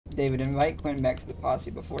David, invite Quentin back to the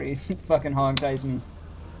posse before he fucking hog-ties me.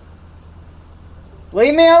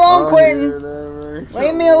 Leave me alone, Quentin!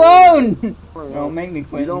 Leave me alone! Don't make me,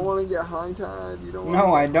 Quentin. You don't want to get hog-tied? You don't want No,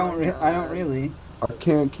 to I don't really. I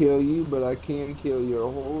can't kill you, but I can kill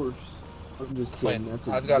your horse. I'm just kidding.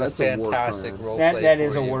 Quentin, I've got a fantastic roleplay That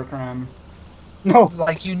is a war crime. No,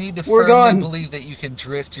 like you need to we're firmly gone. believe that you can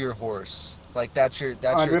drift your horse. Like that's your I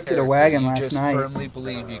your drifted character. a wagon you last just night. firmly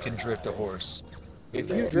believe you can drift a horse. If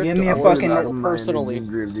you drift Give me a a horse, fucking- I will personally.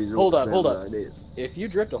 Hold up. If you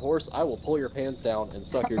drift a horse, I will pull your pants down and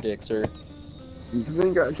suck your dick, sir. You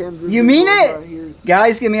think I can drift You a mean horse it? out here?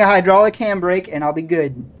 Guys, give me a hydraulic handbrake and I'll be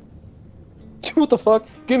good. What the fuck?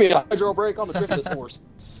 Give me a hydro brake. I'm gonna drift this horse.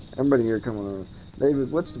 Everybody here coming on.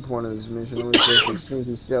 David, what's the point of this mission? I'm supposed to be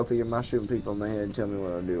sneaky, stealthy, am I shooting people in the head? Tell me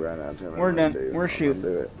what I do right now. Tell me We're what I done. do. We're I'm shooting.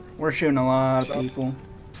 gonna do it. We're shooting a lot of people.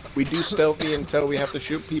 We do stealthy until we have to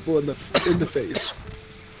shoot people in the face,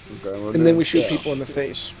 Okay, we're and then we doing shoot stealth. people in the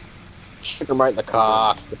face. Shoot him right in the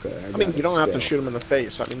cock. Okay, I mean, got you don't it. have to Stealth. shoot them in the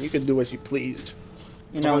face. I mean, you can do as you please.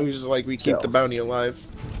 You As long know, as like we keep the Stealth. bounty alive.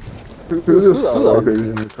 Who the fuck is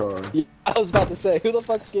in the car? I was about to say, who the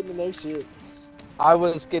fuck's getting in their shit? I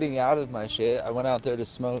was getting out of my shit. I went out there to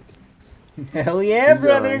smoke. hell yeah,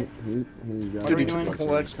 brother. He's got What are we Dude, doing? it's a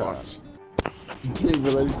whole Xbox. But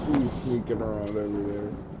I see you sneaking around over there.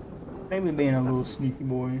 Maybe being a little sneaky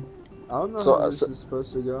boy. I don't know So- how this so- is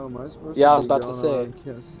supposed to go. Am I supposed Yeah, to I was be about to going say.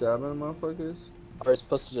 around stabbing motherfuckers? Are we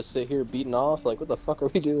supposed to just sit here beating off? Like, what the fuck are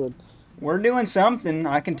we doing? We're doing something,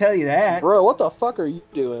 I can tell you that. Bro, what the fuck are you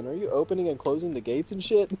doing? Are you opening and closing the gates and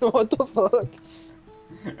shit? What the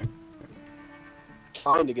fuck?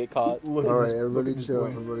 Trying to get caught. Look at Alright, this- look everybody at this chill, boy.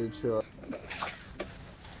 everybody chill.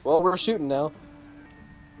 Well, we're shooting now.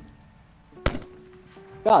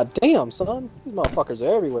 God damn, son. These motherfuckers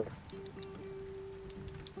are everywhere.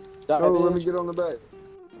 Die, Oh, let me bitch. get on the back.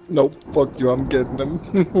 Nope, fuck you, I'm getting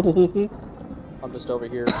them. I'm just over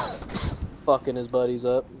here fucking his buddies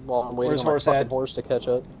up while I'm waiting Where's on my horse fucking at? horse to catch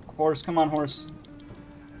up. Horse, come on, horse.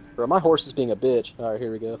 Bro, my horse is being a bitch. Alright,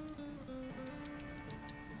 here we go.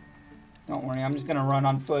 Don't worry, I'm just gonna run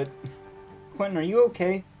on foot. Quentin, are you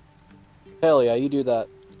okay? Hell yeah, you do that.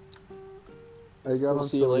 I got We'll on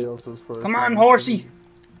see you somebody later. else's first. Come on, horsey!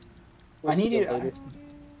 We'll I need see you. later.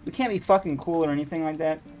 We can't be fucking cool or anything like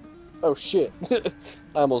that. Oh shit.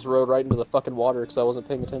 I almost rode right into the fucking water because I wasn't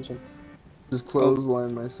paying attention. Just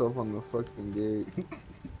clothesline myself on the fucking gate.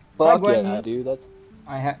 Fuck Gwen, yeah, you- dude. That's.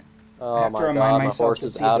 I have Oh have to my remind god, my myself horse to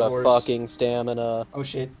is feed out the of horse. fucking stamina. Oh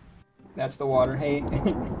shit. That's the water. Hey.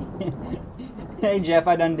 Hey Jeff,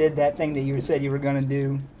 I done did that thing that you said you were gonna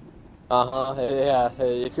do. Uh huh. Yeah.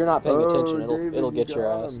 Hey, if you're not paying attention, David, it'll you get your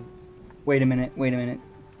got ass. him. Wait a minute.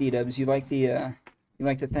 D-dubs, you like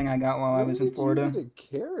the thing I got while I When was did in Florida? You get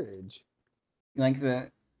a carriage.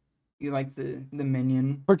 You like the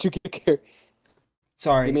minion? Where'd you get care?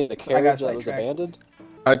 Sorry. You mean the I got carriage that was sidetracked. abandoned?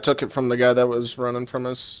 I took it from the guy that was running from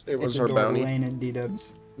us. It was It's our adorable, bounty. ain't it,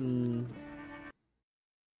 D-dubs? Hmm.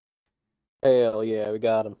 Hell yeah, we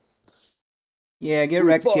got him. Yeah, get We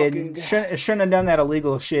wrecked, fucking kid. Shouldn't have done that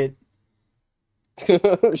illegal shit.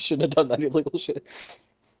 Shouldn't have done that illegal shit.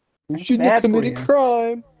 You shouldn't have Bad for committed you.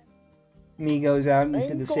 crime. Me goes out into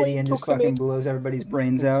I'm the city going and to just fucking commit- blows everybody's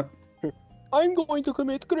brains out. I'm going to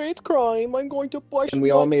commit great crime. I'm going to push And we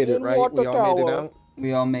all made it, in right? Water We all made it Tower. out?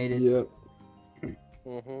 We all made it. Yep.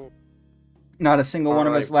 Mm-hmm. Not a single one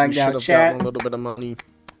of us Alright, lagged we out. should have Chat. gotten a little bit of money.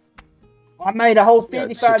 I made a whole We got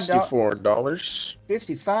 $55. $64.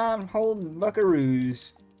 55 whole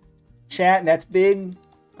buckaroos. Chat, that's big.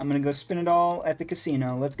 I'm gonna go spend it all at the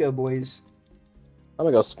casino. Let's go, boys. I'm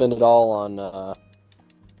gonna go spend it all on,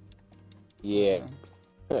 yeah.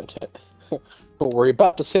 Were you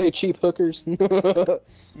about to say cheap hookers?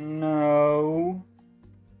 No.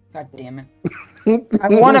 God damn it. I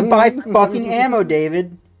want to buy fucking ammo,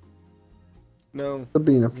 David. No, For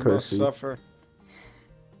being a you must pussy. suffer.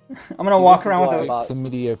 I'm gonna See, walk this is around why with I a... bought-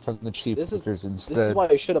 Chlamydia from the cheap This is- hookers This is instead. why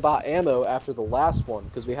I should have bought ammo after the last one,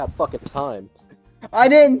 because we had fucking time. I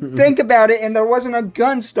didn't think about it, and there wasn't a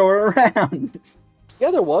gun store around.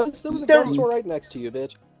 Yeah, there was. There was a There- gun store right next to you,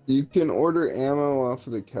 bitch. You can order ammo off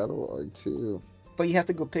of the catalog too. But you have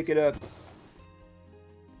to go pick it up.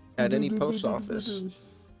 At any post office.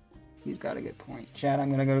 He's got a good point. Chad,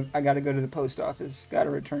 I gotta go to the post office. Gotta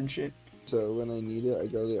return shit. So when I need it, I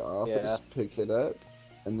go to the office, Yeah. pick it up,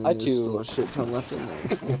 and then I there's too. still a shit ton left in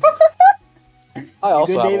there. I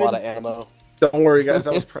also good, have David? a lot of ammo. Don't worry, guys.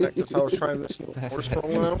 That was practice. I was trying this new force roll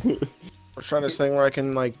now. I was trying this thing where I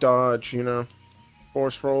can like dodge, you know,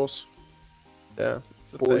 force rolls. Yeah,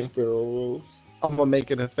 it's a Force thing. barrel rolls. I'm gonna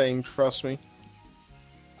make it a thing. Trust me.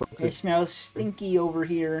 It smells stinky over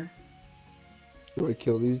here. Do I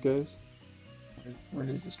kill these guys? Where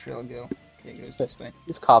does this trail go? Okay, it goes this way.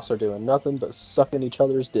 These cops are doing nothing but sucking each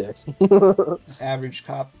other's dicks. Average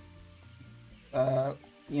cop.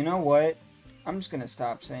 You know what? I'm just gonna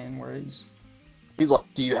stop saying words. He's like,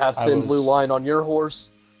 do you have thin blue line on your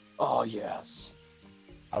horse? Oh, yes.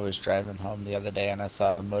 I was driving home the other day and I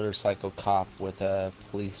saw a motorcycle cop with a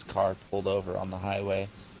police car pulled over on the highway.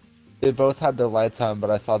 They both had their lights on, but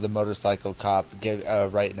I saw the motorcycle cop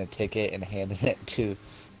writing a ticket and handing it to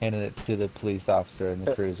the police officer in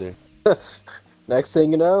the cruiser. Next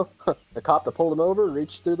thing you know, the cop that pulled him over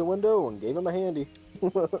reached through the window and gave him a handy.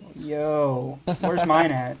 Yo, where's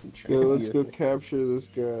mine at? Yo, let's go capture this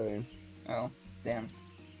guy. Oh, damn.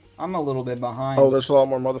 I'm a little bit behind. Oh, there's a lot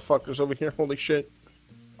more motherfuckers over here. Holy shit.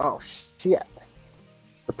 Oh, shit.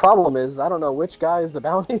 The problem is, I don't know which guy is the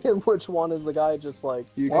bounty and which one is the guy just like...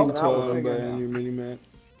 You Well, can now tell we'll them figure by it out. your mini-map.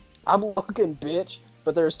 I'm looking, bitch.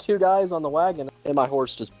 But there's two guys on the wagon, and my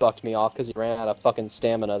horse just bucked me off because he ran out of fucking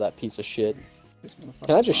stamina, that piece of shit.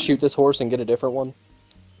 Can I just shoot this horse and get a different one?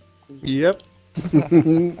 Yep.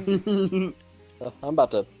 I'm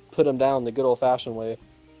about to put him down the good old-fashioned way.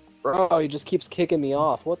 Bro, he just keeps kicking me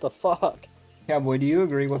off. What the fuck? Cowboy, do you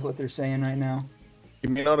agree with what they're saying right now? You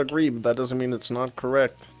may not agree, but that doesn't mean it's not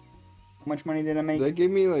correct. How much money did I make? They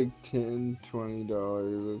gave me like $10,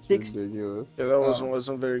 $20. That's Six- ridiculous. Yeah, that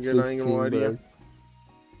wasn't very good. I ain't gonna lie to you. $16.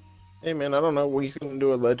 Hey man, I don't know. We couldn't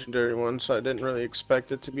do a legendary one, so I didn't really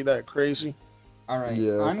expect it to be that crazy. Alright,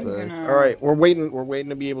 Yeah, I'm fact. gonna... Alright, we're waiting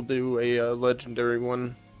to be able to do a legendary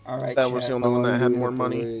one. Alright, That was the chat. only one that How had long do we more have to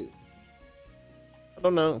money. wait? I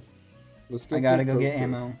don't know. Let's go I gotta play go get poker.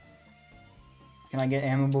 ammo. Can I get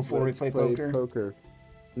ammo before Let's we play poker?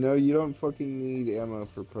 No, you don't fucking need ammo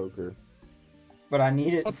for poker. But I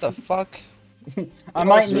need it. What the fuck? I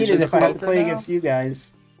might also need do it the if I have to poker play now? against you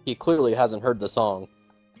guys. He clearly hasn't heard the song,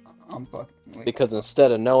 I'm fucking... Wait. because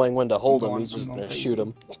instead of knowing when to hold him, going- he's just I'm going gonna crazy. shoot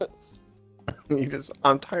him.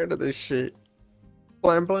 I'm tired of this shit.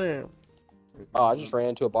 Blam blam. Oh, I just ran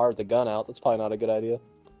into a bar with the gun out. That's probably not a good idea.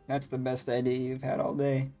 That's the best idea you've had all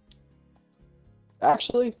day.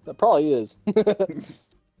 Actually, that probably is.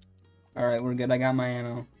 Alright, we're good. I got my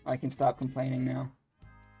ammo. I can stop complaining now.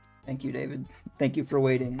 Thank you, David. Thank you for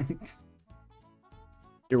waiting.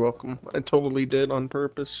 You're welcome. I totally did on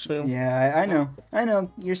purpose too. Yeah, I know. I know.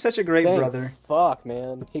 You're such a great Thank brother. Fuck,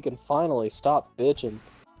 man. He can finally stop bitching.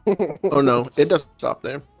 Oh no, it doesn't stop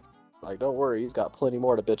there. Like, don't worry, he's got plenty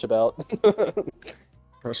more to bitch about.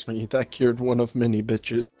 Trust me, that cured one of many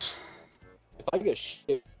bitches. If I get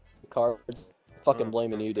shit cards, fucking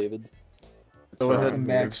blaming you, David. Go ahead, Welcome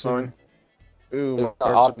back, it's fine. Ooh, my It's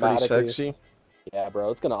cards are pretty automatically- sexy. Yeah, bro,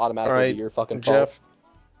 it's gonna automatically Alright, be your fucking fault.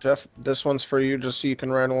 Jeff, this one's for you just so you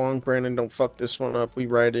can ride along. Brandon, don't fuck this one up. We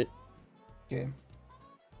ride it. Okay.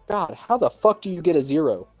 God, how the fuck do you get a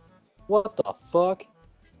 0? What the fuck?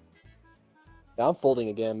 Yeah, I'm folding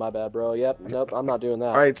again, my bad, bro. Yep, nope, I'm not doing that.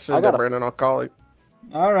 Alright, send it, gotta- Brandon. I'll call it.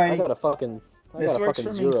 I Alrighty. got a fucking, This works for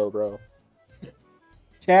me. 0, bro.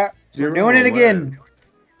 Chat, we're Zero doing it or again.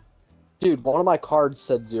 Dude, one of my cards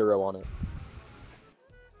said 0 on it.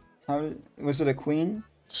 Was it a queen?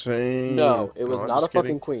 Same. No, it was I'm not a just fucking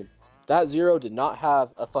kidding. queen. That 0 did not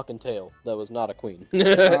have a fucking tail. That was not a queen.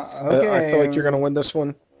 Okay. I feel like you're gonna win this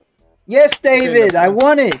one. Yes, David, that's I fine.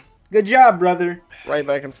 won it. Good job, brother. Right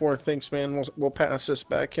back and forth. Thanks, man. We'll pass this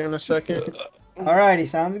back here in a second. Alrighty,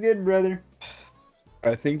 sounds good, brother.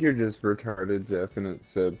 I think you're just retarded, Jeff, and it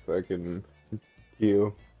said fucking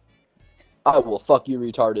you. I will fuck you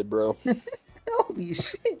retarded, bro. Holy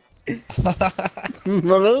shit.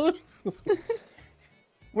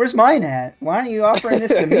 Where's mine at? Why aren't you offering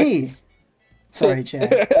this to me? Sorry,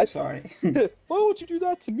 Chad. Sorry. Why would you do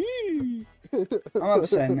that to me? I'm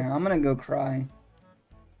upset now. I'm gonna go cry.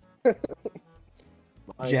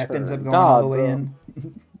 Jeff ends up going all the way in.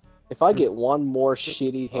 If I get one more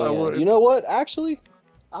shitty hand, would. you know what? Actually,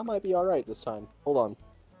 I might be alright this time. Hold on.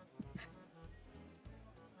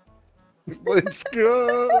 Let's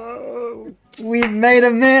go. We've made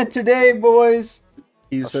a man today, boys.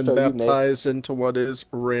 He's I'll been show you, mate. baptized into what is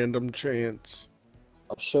random chance.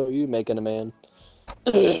 I'll show you making a man.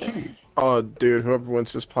 Oh, dude, whoever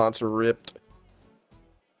wins this pot's ripped.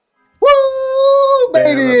 Woo,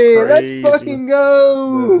 Damn, baby! that's Let's crazy. fucking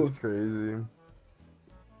go! That's crazy.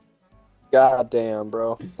 God damn,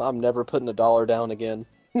 bro. I'm never putting $1 down again.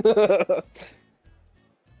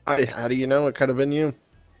 How do you know? It could have been you.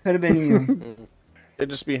 Could have been you. It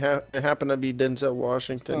just it happened to be Denzel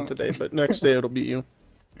Washington Oh. today, but next day it'll be you.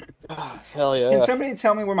 Hell yeah. Can somebody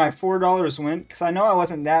tell me where my $4 went? Because I know I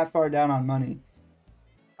wasn't that far down on money.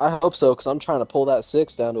 I hope so, because I'm trying to pull that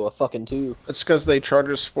 6 down to a fucking 2. It's because they charge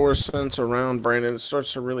us 4 cents a round, Brandon. It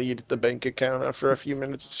starts to really eat at the bank account after a few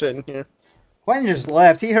minutes of sitting here. Quentin just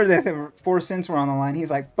left. He heard that the 4 cents were on the line. He's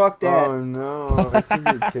like, fuck that. Oh no!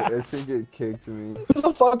 I think it kicked me. Who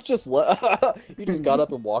the fuck just left? He just got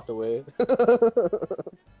up and walked away.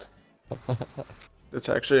 That's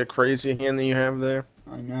actually a crazy hand that you have there.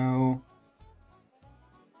 I know.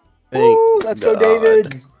 Thank Woo, let's go, God.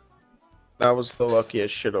 David. That was the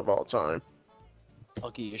luckiest shit of all time.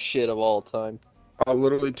 Lucky as shit of all time. I'll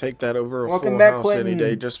literally take that over a Welcome full back, house Quentin. any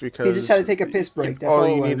day just because. He just had to take a piss break. That's all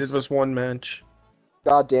you it was. needed was one match.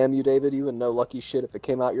 God damn you, David. You would know lucky shit if it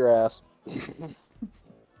came out your ass.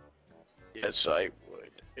 Yes, I would.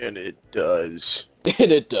 And it does.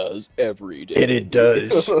 And it does every day. And it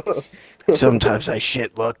does. Sometimes I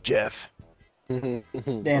shit luck, Jeff.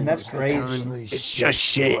 Damn, that's crazy. It's just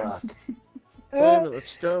shit. Rock. Damn it,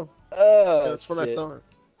 let's go. Oh, Yeah, that's what I shit. thought.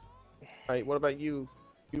 Alright, what about you?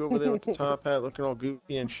 You over there with the top hat looking all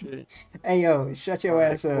goofy and shit. Hey, yo, shut your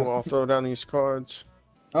ass Cool, up. I'll throw down these cards.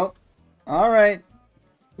 All right.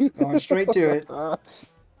 Going straight to it.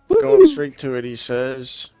 Going straight to it, he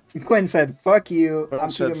says. Quentin said, fuck you. But I'm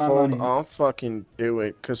said keeping my fold, money. I'll fucking do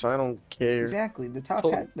it, because I don't care. Exactly. The top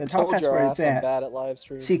Told- hat. The top Told hat's your where ass it's I'm at. bad at live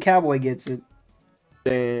stream. See, Cowboy gets it.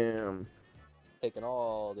 Damn. Taking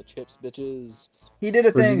all the chips, bitches. He did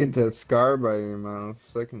a Where'd you get thing. that scar by your mouth?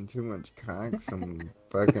 Sucking too much cock. Some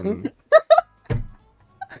fucking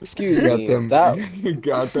Excuse got me. them. That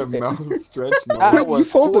got the mouth stretched. That more. was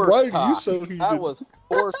you folded horse right, you cock. so he that didn't, was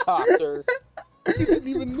horse cock, sir. he didn't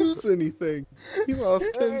even lose anything. He lost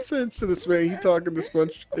 10 cents to this man. He talking this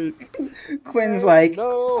much shit. Quentin's like,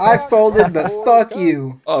 No, I fuck folded, but horse fuck cock.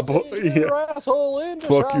 you. Oh, boy, Send yeah. your asshole in to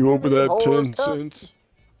Fuck shop you for over me, that horse 10 cock. cents.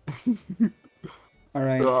 All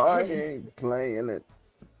right. So I ain't playing it.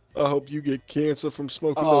 I hope you get cancer from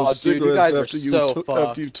smoking Oh, those dude, you cigarettes guys are after you so took fucked.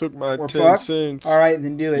 after you took my We're 10 fucked? cents. All right,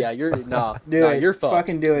 then do it. Yeah, you're nah, Do nah, it. you're fucked.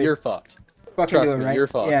 Fucking do it. You're fucked. Fucking trust do it, me, right? you're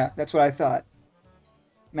fucked. Yeah, that's what I thought.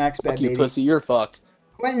 Max bet, Fuck you, baby. pussy. You're fucked.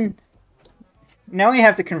 Quentin. Now we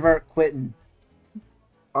have to convert Quentin.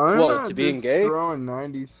 I'm What, not to being just gay? throwing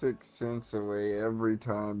 96 cents away every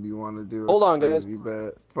time you want to do a Hold on, guys. crazy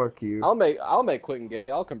bet. Fuck you. I'll make Quentin gay.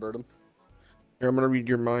 I'll convert him. Here, I'm gonna read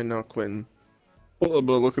your mind now, Quentin. Hold on, I'm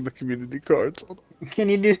gonna look at the community cards. Hold on. Can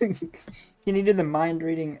you do the mind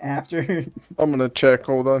reading after? I'm gonna check.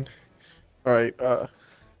 Hold on. All right. All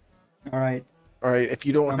right. All right. If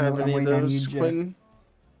you don't have I'm any of waiting on you, those, Jeff. Quentin,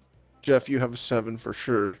 Jeff, you have a 7 for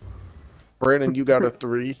sure. Brandon, you got a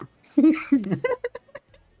 3.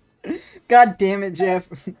 God damn it, Jeff.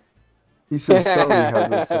 He said Sully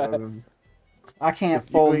has a 7. I can't If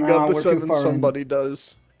you fold ain't now. got the We're 7, too far in. somebody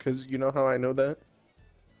does. Cause you know how I know that?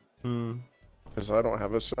 Hmm. Cause I don't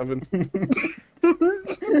have a 7.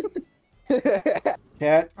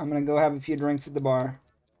 Chat, I'm gonna go have a few drinks at the bar.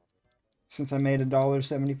 Since I made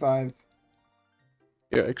 $1.75.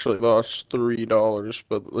 Yeah, actually lost $3,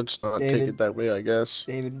 but let's not take David. it that way, I guess.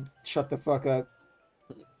 David, shut the fuck up.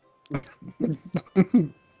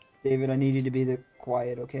 David, I need you to be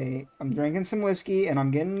quiet, okay? I'm drinking some whiskey and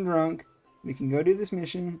I'm getting drunk. We can go do this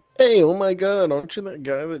mission. Hey, oh my God, aren't you that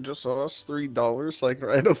guy that just lost $3, like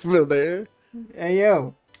right over there? Hey,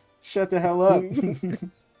 yo. Shut the hell up.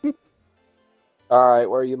 Alright,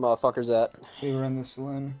 where are you motherfuckers at? We were in the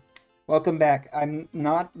saloon. Welcome back. I'm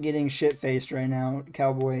not getting shit-faced right now,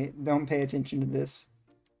 Cowboy. Don't pay attention to this.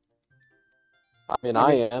 I mean,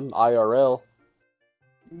 I am IRL.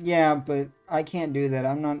 Yeah, but I can't do that.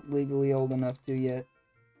 I'm not legally old enough to yet.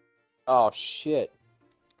 Oh shit.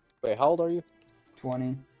 Wait, how old are you?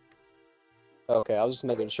 20. Okay, I was just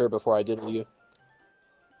making sure before I diddle you.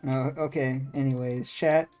 Okay. Anyways,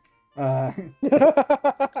 chat. If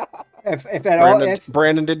at all, Brandon, if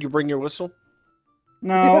Brandon, did you bring your whistle?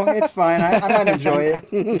 no, it's fine. I might enjoy it.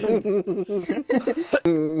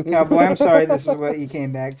 Cowboy, I'm sorry. This is what you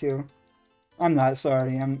came back to. I'm not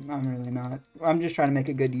sorry. I'm really not. I'm just trying to make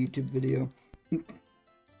a good YouTube video.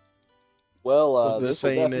 Well, Well, this this will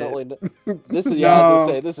ain't definitely. This is yeah. I was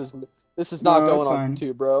gonna say this is not No, going it's on fine.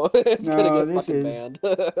 YouTube, bro. It's No, gonna get this fucking is. banned.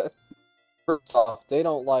 First off, they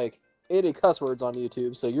don't like any cuss words on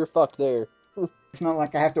YouTube, so you're fucked there. It's not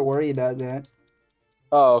like I have to worry about that.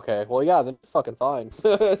 Oh, okay. Well, yeah, then fucking fine.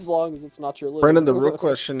 As long as it's not your living. Brandon, the real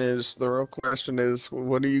question is,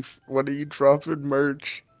 what do you dropping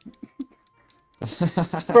merch?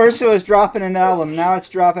 First it was dropping an album. Now it's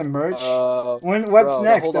dropping merch. What's bro,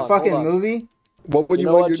 next? hold A on, fucking hold on. movie? What would You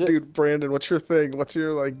you, know want what, your dude, Brandon? What's your thing? What's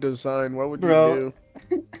your like design? What would Bro. you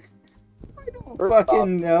do? First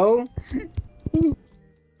Fucking no.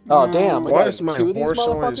 Oh damn! Why got is my two of these horse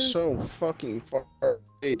always motherfuckers? so fucking far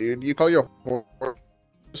hey, dude, you call your horse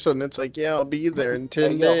and it's like, yeah, I'll be there in 10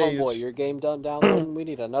 Hey, days. yo, homeboy, your game done downloading? We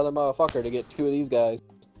need another motherfucker to get 2 of these guys.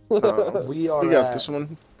 Oh, We are we got at- this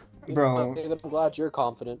one. Bro. I'm glad you're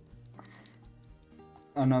confident.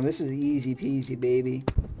 Oh no, this is easy peasy, baby.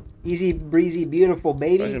 Easy breezy, beautiful, I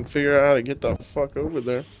baby. can figure out how to get the fuck over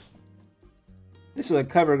there. This is a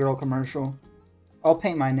CoverGirl commercial. I'll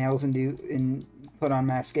paint my nails and put on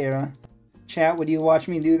mascara. Chat, would you watch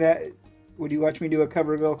me do that? Would you watch me do a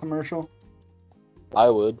CoverGirl commercial? I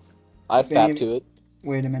would. I'd If any fap to it.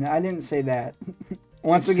 Wait a minute, I didn't say that.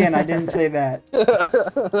 Once again, I didn't say that.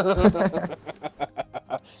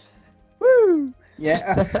 Woo!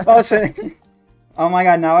 Yeah. Oh, oh my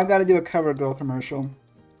god, now I've got to do a CoverGirl commercial.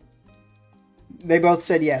 They both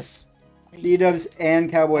said yes. D-Dubs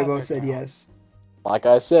and Cowboy both said yes. Like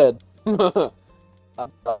I said, I'm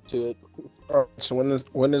up to it. Alright, so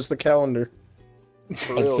when is the calendar?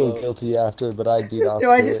 For I real, feel though. guilty after, but I'd beat off. Do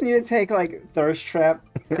I to just it. need to take like thirst trap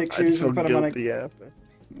I pictures feel and put them on a... guilty after.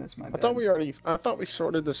 That's my I bad. thought we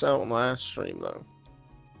sorted this out last stream though.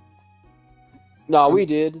 No, we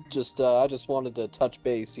did. I just wanted to touch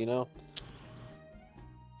base, you know.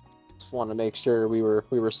 Just wanted to make sure we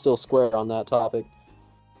were still square on that topic.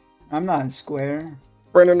 I'm not in square.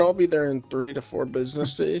 Brennan, I'll be there in 3 to 4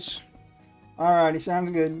 business days. Alrighty,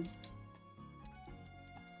 sounds good.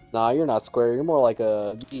 Nah, you're not square. You're more like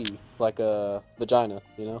a V, like a vagina,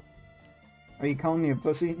 you know. Are you calling me a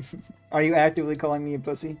pussy? Are you actively calling me a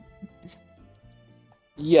pussy?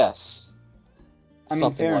 Yes. I mean,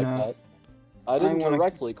 Something fair like enough. that. I didn't wanna-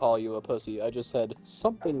 directly call you a pussy. I just said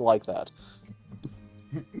something like that.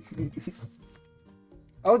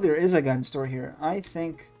 Oh, there is a gun store here. I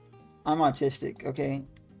think I'm autistic, okay?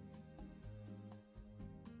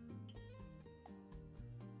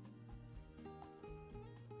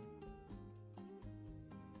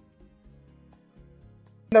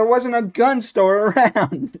 There wasn't a gun store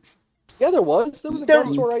around. Yeah, there was. There was a There-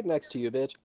 gun store right next to you, bitch.